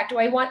your impact.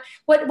 What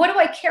do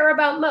I care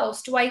about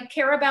most? Do I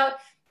care about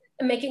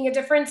making a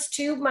difference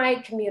to my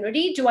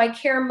community? Do I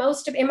care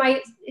most am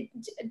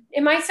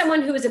I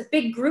someone who is a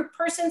big group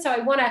person? So I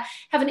want to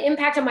have an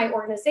impact on my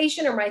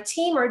organization or my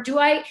team, or do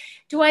I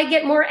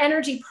get more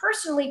energy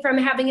personally from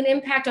having an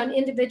impact on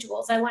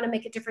individuals? I want to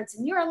make a difference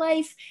in your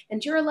life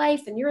and your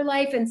life and your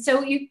life. And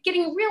so you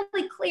getting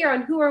really clear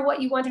on who or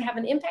what you want to have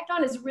an impact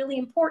on is really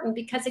important,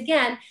 because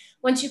again,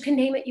 once you can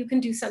name it, you can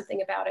do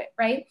something about it,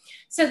 right?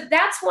 So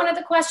that's one of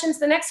the questions.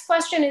 The next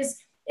question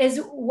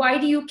is why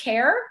do you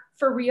care?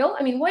 For real?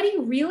 I mean, what do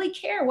you really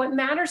care? What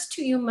matters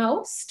to you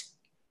most?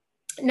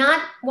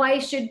 Not why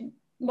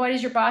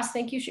does your boss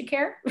think you should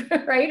care,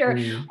 right? Or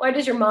why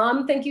does your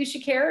mom think you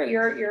should care?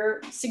 Or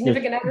your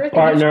significant other think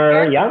you should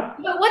care? Yeah.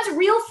 But what's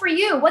real for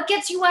you? What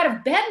gets you out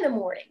of bed in the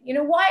morning? You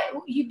know, why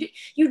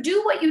you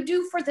do what you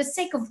do for the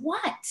sake of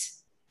what?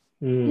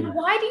 You know,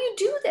 why do you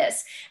do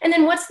this? And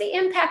then what's the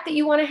impact that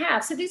you want to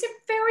have? So these are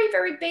very,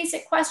 very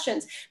basic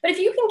questions. But if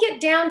you can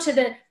get down to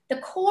the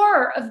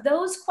core of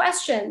those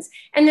questions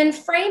and then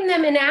frame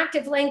them in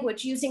active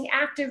language using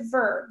active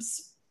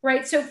verbs,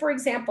 right? So for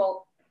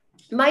example,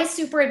 my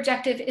super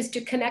objective is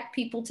to connect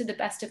people to the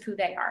best of who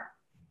they are.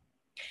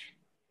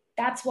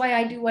 That's why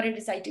I do what it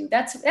is I do.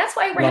 That's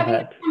why we're Love having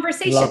it. a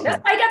conversation. Love That's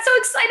it. why I got so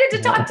excited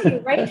to talk to you,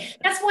 right?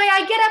 That's why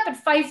I get up at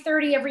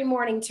 5:30 every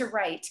morning to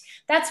write.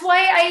 That's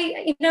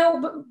why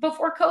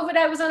before COVID,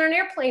 I was on an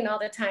airplane all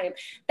the time.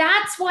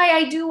 That's why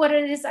I do what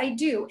it is I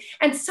do.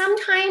 And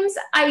sometimes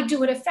I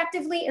do it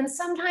effectively and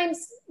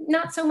sometimes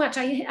not so much.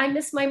 I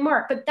miss my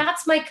mark, but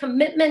that's my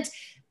commitment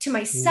to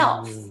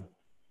myself.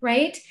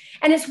 Right?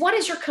 And it's, what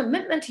is your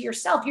commitment to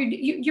yourself?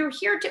 You're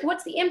here to,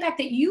 what's the impact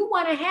that you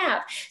want to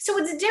have? So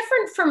it's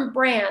different from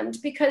brand,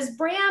 because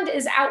brand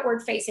is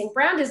outward facing.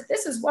 Brand is,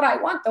 this is what I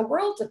want the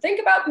world to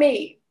think about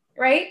me,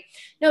 right?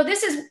 No,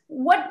 this is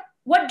what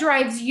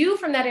drives you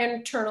from that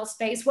internal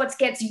space, what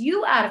gets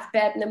you out of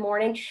bed in the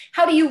morning.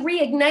 How do you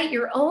reignite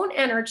your own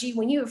energy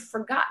when you have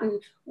forgotten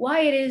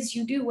why it is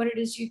you do what it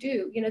is you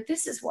do? You know,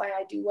 this is why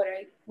I do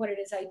what it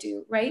is I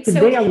do, right? Could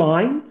they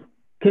align?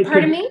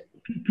 Pardon me?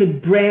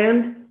 Could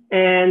brand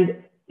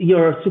and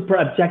your super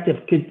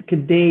objective,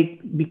 could they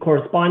be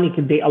corresponding?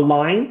 Could they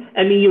align?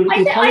 I mean,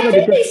 I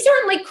think they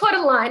certainly could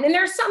align. And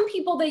there are some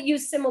people that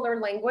use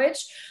similar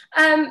language.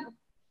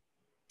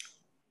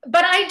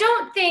 But I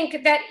don't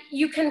think that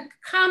you can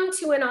come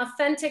to an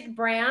authentic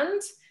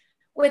brand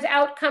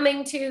without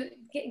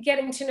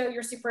getting to know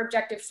your super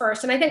objective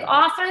first. And I think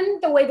often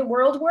the way the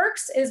world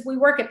works is we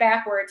work it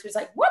backwards. It's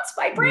like, what's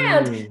my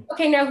brand?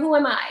 Okay, now who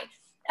am I?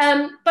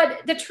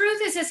 But the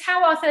truth is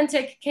how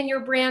authentic can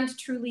your brand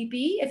truly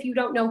be if you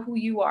don't know who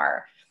you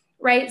are,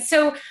 right?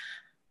 So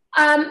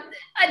the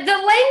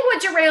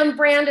language around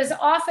brand is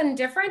often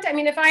different. I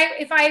mean, if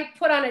I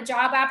put on a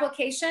job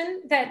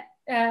application that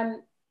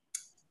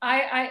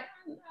I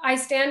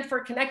stand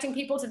for connecting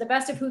people to the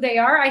best of who they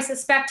are, I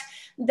suspect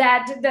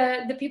that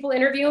the people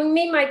interviewing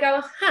me might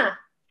go,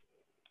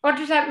 what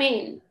does that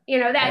mean? You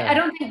know, that I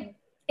don't think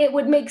it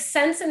would make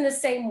sense in the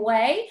same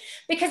way,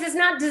 because it's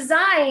not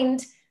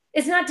designed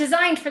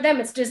for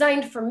them. It's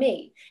designed for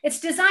me. It's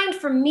designed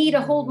for me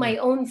to hold my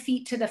own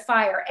feet to the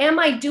fire. Am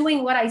I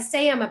doing what I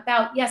say I'm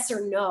about? Yes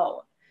or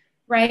no,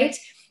 right?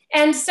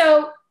 And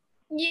so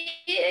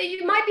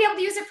you might be able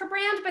to use it for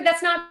brand, but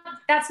that's not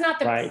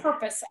the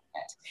purpose of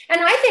it. And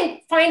I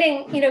think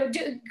finding,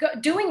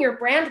 doing your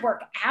brand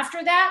work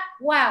after that,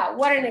 wow,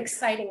 what an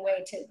exciting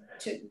way to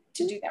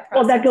do that process.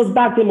 Well, that goes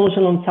back to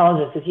emotional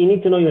intelligence. If you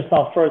need to know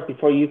yourself first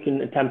before you can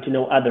attempt to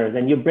know others,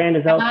 and your brand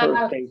is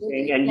outward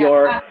facing, and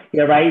you're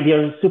right,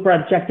 your super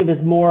objective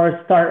is more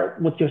start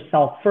with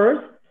yourself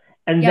first,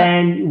 and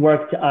then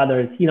work to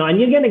others. And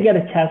you're going to get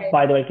a test,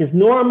 by the way, because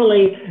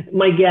normally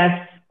my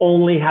guests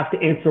only have to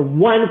answer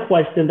one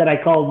question that I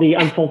call the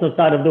unfiltered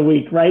thought of the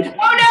week, right?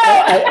 Oh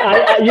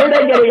no! You're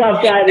not getting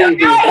off that easy.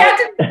 No, I have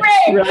to be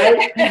brave.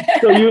 Right?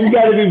 So you've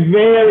got to be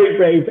very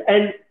brave.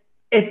 And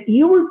if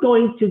you were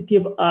going to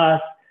give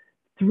us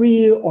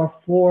 3 or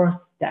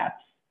 4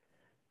 steps,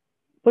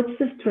 what's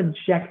this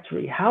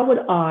trajectory? How would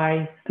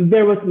I,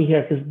 bear with me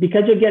here,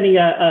 because you're getting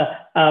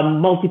a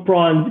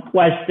multi-pronged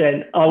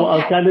question,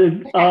 I'll kind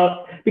of,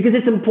 because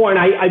it's important.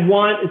 I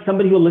want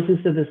somebody who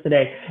listens to this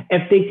today,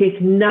 if they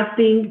take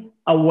nothing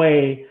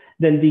away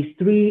than these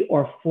 3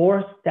 or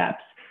 4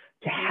 steps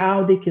to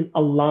how they can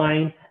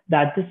align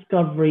that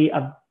discovery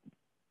of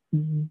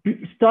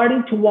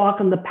starting to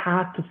walk on the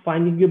path to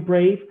finding your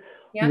brave.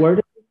 Where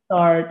did they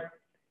start?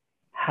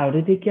 How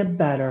did they get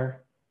better?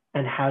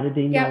 And how do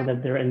they know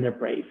that they're in their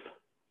brave?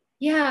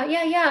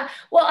 Yeah.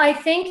 Well, I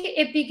think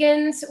it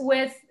begins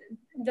with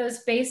those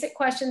basic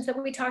questions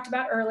that we talked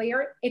about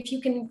earlier. If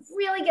you can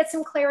really get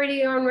some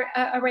clarity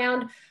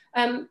around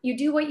you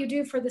do what you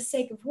do for the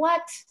sake of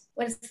what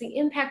is the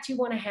impact you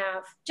want to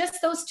have?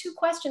 Just those 2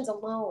 questions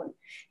alone.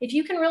 If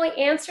you can really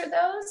answer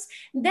those,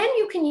 then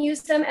you can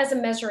use them as a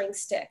measuring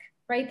stick,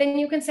 right? Then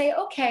you can say,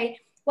 okay,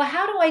 well,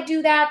 how do I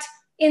do that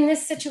in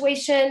this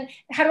situation?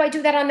 How do I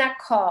do that on that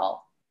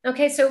call?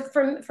 Okay, so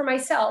for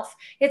myself,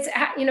 it's,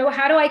 how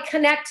do I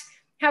connect?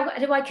 How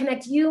do I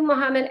connect you,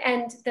 Mohammed,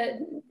 and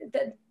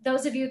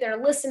those of you that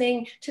are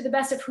listening to the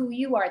best of who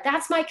you are?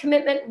 That's my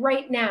commitment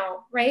right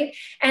now, right?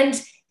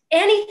 And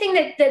anything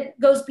that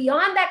goes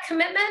beyond that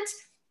commitment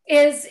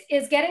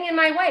is getting in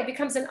my way,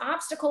 becomes an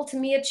obstacle to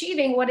me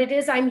achieving what it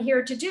is I'm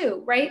here to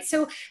do, right?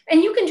 So,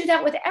 and you can do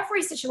that with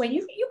every situation.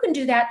 You can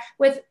do that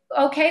with,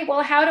 okay,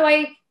 well, how do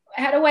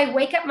I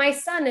wake up my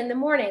son in the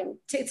morning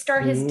to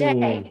start his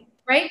day?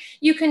 Right?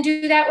 You can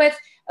do that with,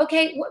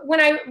 okay, when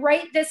I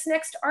write this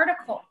next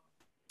article,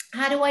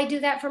 how do I do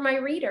that for my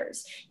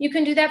readers? You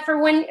can do that for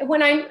when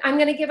I'm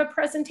going to give a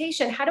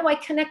presentation. How do I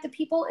connect the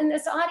people in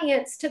this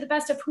audience to the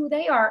best of who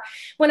they are?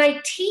 When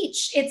I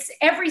teach, it's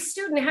every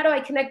student. How do I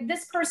connect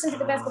this person to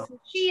the best of who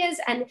she is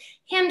and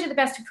him to the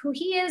best of who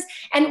he is?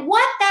 And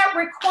what that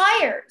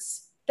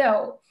requires,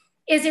 though,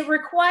 is it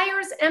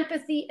requires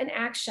empathy and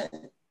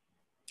action.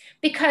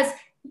 Because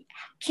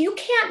you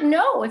can't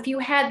know if you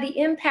had the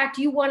impact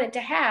you wanted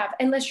to have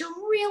unless you're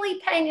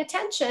really paying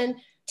attention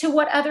to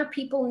what other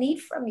people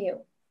need from you,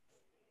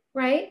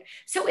 right?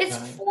 So it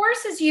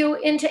forces you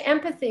into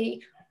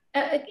empathy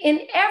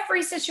in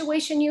every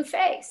situation you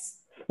face.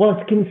 Well,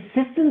 it's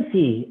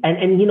consistency.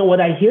 And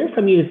what I hear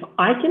from you is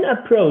I can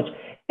approach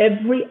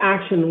every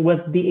action with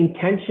the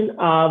intention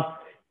of,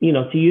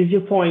 to use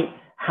your point,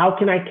 how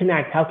can I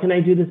connect? How can I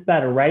do this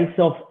better, right?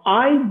 So if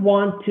I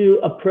want to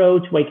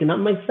approach waking up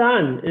my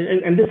son,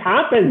 and this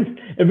happens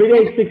every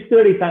day at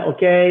 6:30, it's like,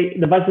 okay,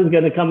 the bus is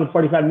going to come in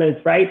 45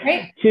 minutes, right?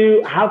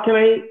 To how can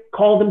I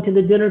call them to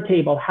the dinner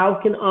table? How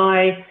can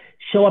I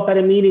show up at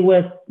a meeting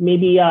with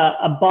maybe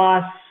a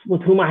boss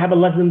with whom I have a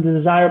less than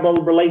desirable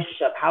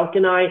relationship? How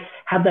can I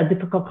have that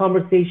difficult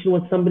conversation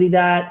with somebody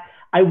that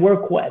I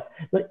work with?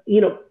 But,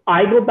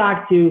 I go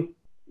back to,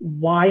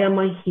 why am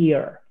I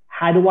here?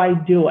 How do I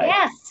do it?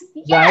 Yes,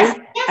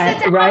 right?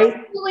 That's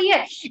absolutely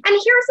it. And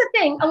here's the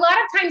thing. A lot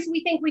of times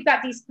we think we've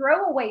got these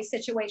throwaway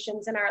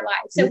situations in our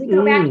lives. So we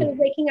go back to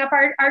waking up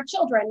our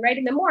children, right,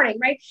 in the morning,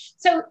 right?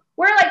 So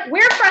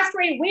we're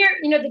frustrated.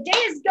 The day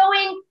is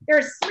going,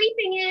 they're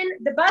sleeping in,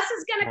 the bus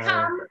is going to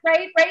come,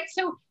 right?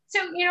 So,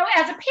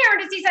 as a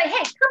parent, it's like,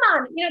 hey, come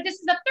on, this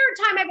is the third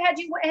time I've had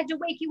to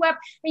wake you up,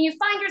 and you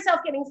find yourself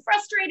getting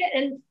frustrated,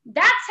 and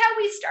that's how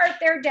we start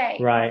their day.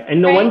 Right.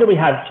 And no wonder we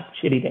have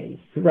shitty days,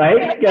 right?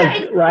 Right?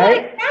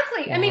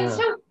 Exactly. Yeah. I mean,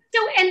 so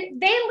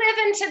and they live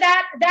into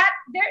that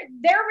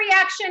their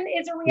reaction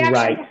is a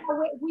reaction to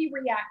how we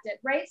reacted,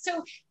 right?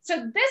 So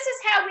this is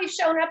how we've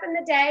shown up in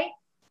the day.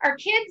 Our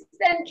kids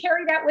then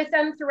carry that with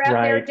them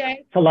throughout their day.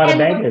 It's a lot of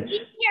baggage. We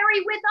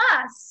carry with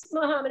us,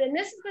 Mohammed, and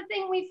this is the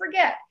thing we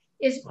forget,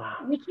 is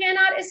we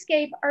cannot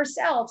escape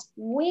ourselves.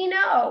 We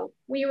know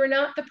we were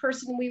not the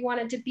person we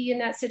wanted to be in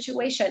that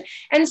situation.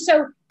 And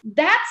so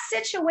that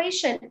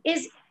situation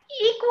is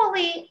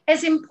equally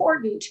as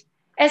important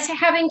as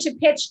having to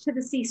pitch to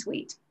the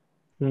C-suite.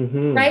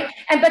 Right?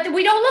 But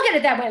we don't look at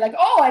it that way, like,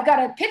 oh, I've got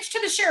to pitch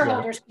to the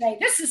shareholders today.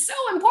 This is so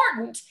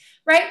important,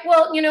 right?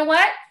 Well, you know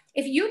what?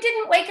 If you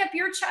didn't wake up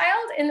your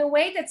child in the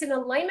way that's in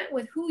alignment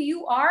with who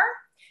you are,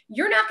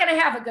 you're not going to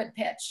have a good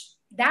pitch.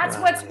 That's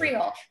what's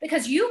real,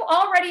 because you've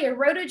already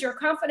eroded your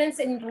confidence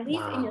and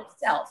belief in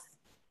yourself.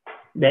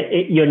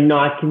 You're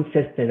not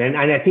consistent. And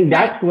I think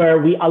that's where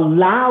we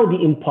allow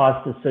the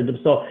imposter syndrome.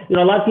 So,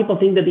 a lot of people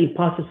think that the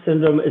imposter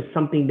syndrome is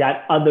something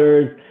that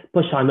others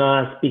push on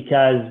us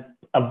because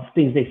of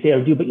things they say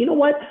or do. But you know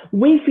what?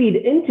 We feed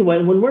into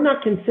it when we're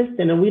not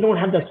consistent and we don't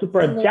have that super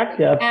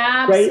objective,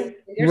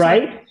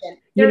 right?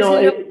 There's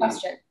no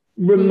question.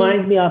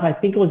 Reminds me of, I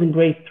think it was in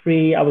grade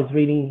 3, I was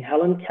reading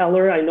Helen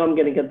Keller. I know I'm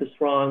going to get this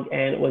wrong.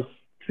 And it was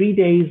 3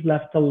 days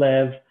left to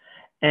live.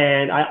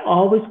 And I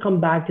always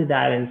come back to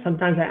that. And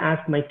sometimes I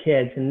ask my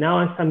kids, and now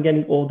as I'm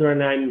getting older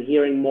and I'm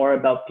hearing more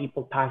about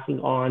people passing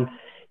on,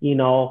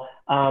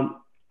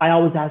 I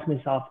always ask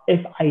myself,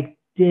 if I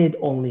did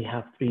only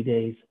have 3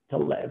 days to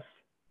live,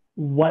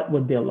 what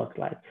would they look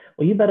like?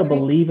 Well, you better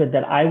believe it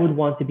that I would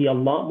want to be a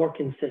lot more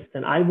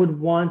consistent. I would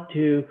want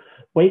to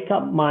wake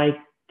up my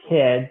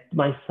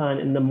son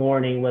in the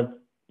morning with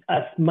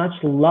as much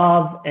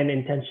love and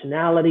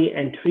intentionality,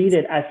 and treat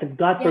it as if,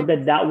 God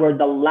forbid, that were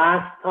the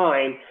last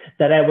time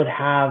that I would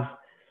have,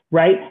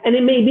 right? And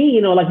it may be,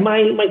 like my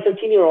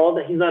 13-year-old,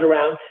 he's not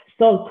around,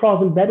 still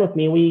crawls in bed with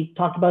me. We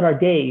talk about our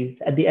days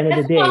at the end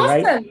of the day,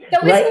 right? So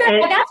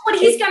that's what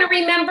he's going to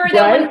remember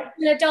when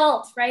he's an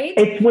adult, right?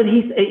 It's when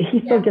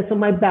he still gets on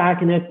my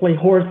back and I play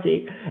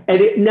horsey.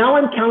 And now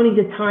I'm counting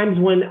the times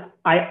when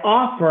I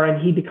offer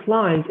and he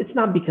declines. It's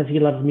not because he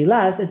loves me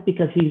less. It's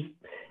because he's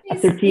at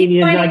 13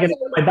 years now getting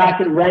on my back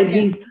and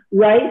he's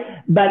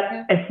right. But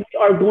if we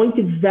are going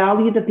to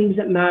value the things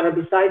that matter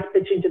besides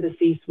pitching to the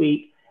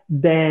C-suite,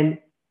 then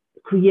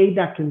create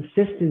that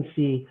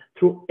consistency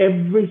through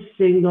every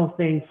single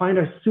thing. Find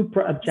our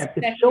super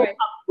objective, show up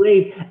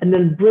brave, and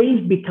then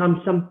brave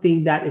becomes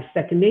something that is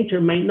second nature.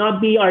 It might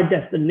not be our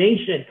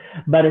destination,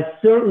 but it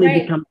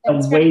certainly becomes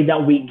the way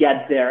that we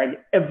get there in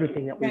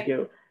everything that we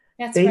do.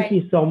 Thank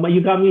you so much.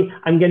 You got me.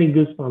 I'm getting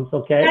goosebumps.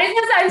 Okay.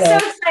 I'm so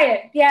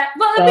excited. Yeah.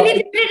 Well, but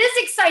it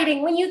is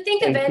exciting when you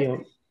think of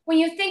it. When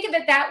you think of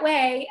it that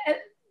way,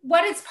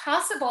 what is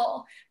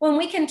possible when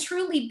we can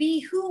truly be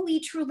who we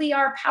truly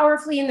are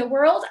powerfully in the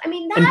world. I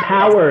mean,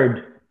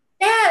 empowered.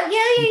 Yeah.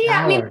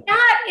 I mean,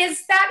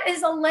 that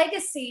is a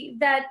legacy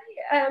that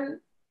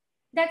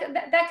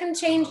that can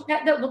change,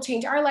 that will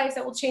change our lives,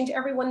 that will change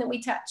everyone that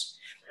we touch.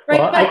 Right?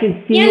 Well, I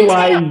can see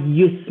why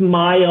you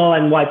smile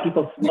and why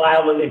people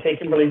smile when they say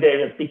Kimberly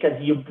Davis, because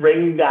you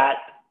bring that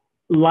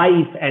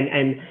life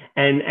and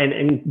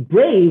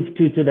brave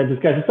to the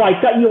discussion. So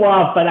I cut you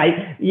off, but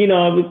I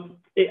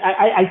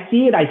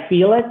see it, I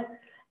feel it,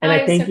 and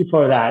I thank you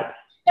for that.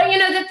 But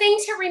the thing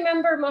to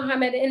remember,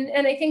 Mohammed,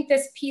 and I think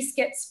this piece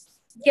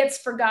gets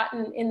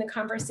forgotten in the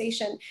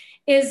conversation,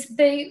 is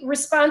the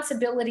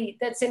responsibility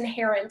that's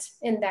inherent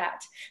in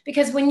that.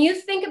 Because when you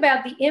think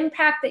about the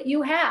impact that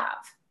you have,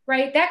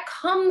 right, that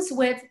comes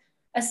with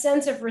a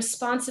sense of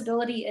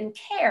responsibility and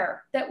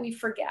care that we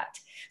forget.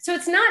 So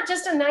it's not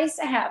just a nice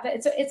to have,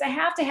 it's a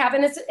have to have,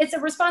 and it's a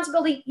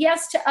responsibility,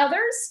 yes, to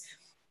others,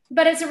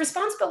 but it's a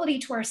responsibility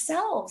to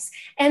ourselves.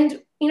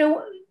 And,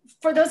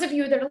 for those of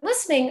you that are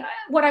listening,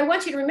 what I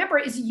want you to remember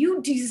is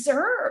you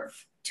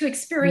deserve to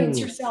experience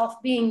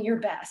yourself being your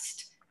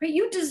best, right?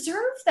 You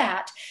deserve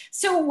that.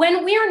 So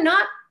when we are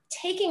not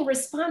taking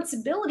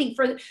responsibility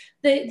for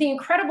the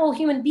incredible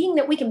human being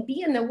that we can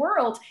be in the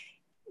world,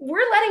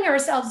 we're letting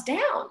ourselves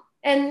down.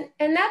 And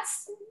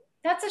that's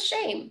a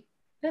shame.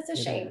 That's a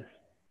shame.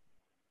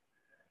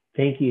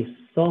 Thank you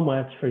so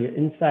much for your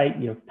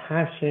insight, your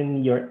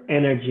passion, your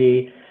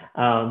energy,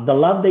 the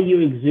love that you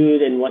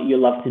exude and what you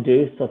love to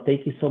do. So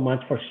thank you so much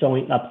for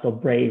showing up so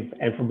brave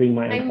and for being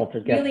my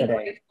unfiltered guest today. I'm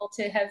really grateful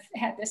to have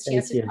had this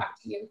chance to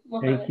talk to you,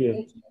 Mohammed. Thank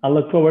you. I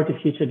look forward to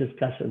future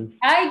discussions.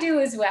 I do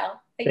as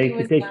well. Thank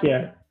you. Take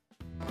care.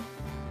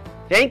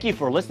 Thank you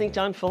for listening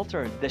to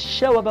Unfiltered, the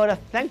show about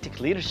authentic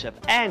leadership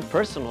and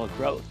personal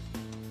growth.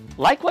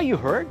 Like what you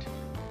heard?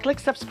 Click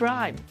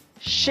subscribe,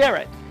 share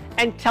it,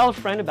 and tell a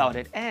friend about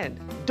it. And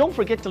don't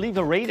forget to leave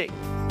a rating.